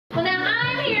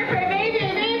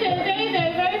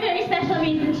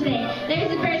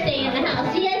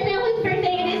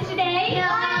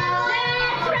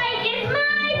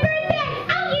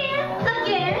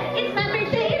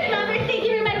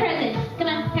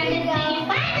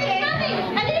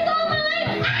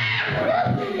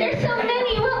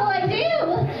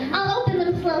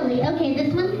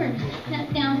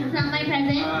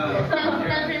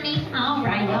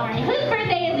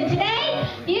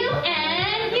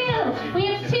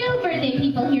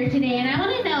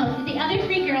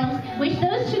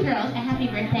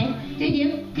happy birthday? Did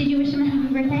you? Did you wish him a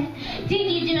happy birthday?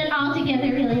 Did you do it all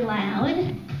together really loud?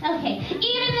 Okay.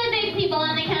 Even the big people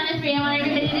on the count of 3, I want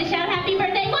everybody to shout happy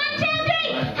birthday. 1, 2,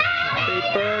 3. Happy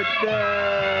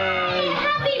birthday!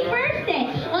 Happy birthday!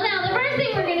 Well, now the first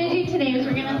thing we're going to do today is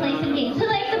we're going to play some games. Who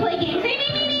likes to play games? Say me,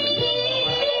 me, me, me, me,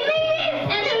 me, me, me.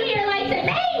 And who here likes it?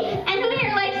 Me! And who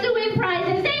here likes to win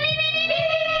prizes? Say me, me, me, me,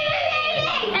 me, me, me,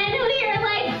 me. And who here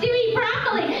likes to eat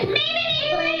broccoli? Me, me,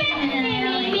 me, me, me,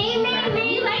 me, me, me.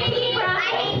 You like to eat broccoli?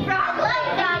 I hate broccoli.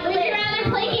 Would you rather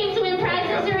play games to win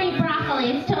prizes or eat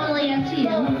broccoli? It's totally up to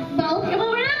you. Both? Well,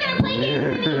 we're not going to play games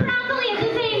and eat broccoli at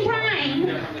the same time.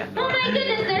 Oh my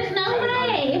goodness, there's no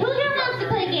way. Who here wants to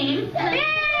play games? Who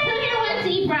here wants to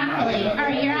eat broccoli? All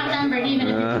right, you're outnumbered even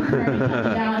if it's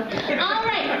 30.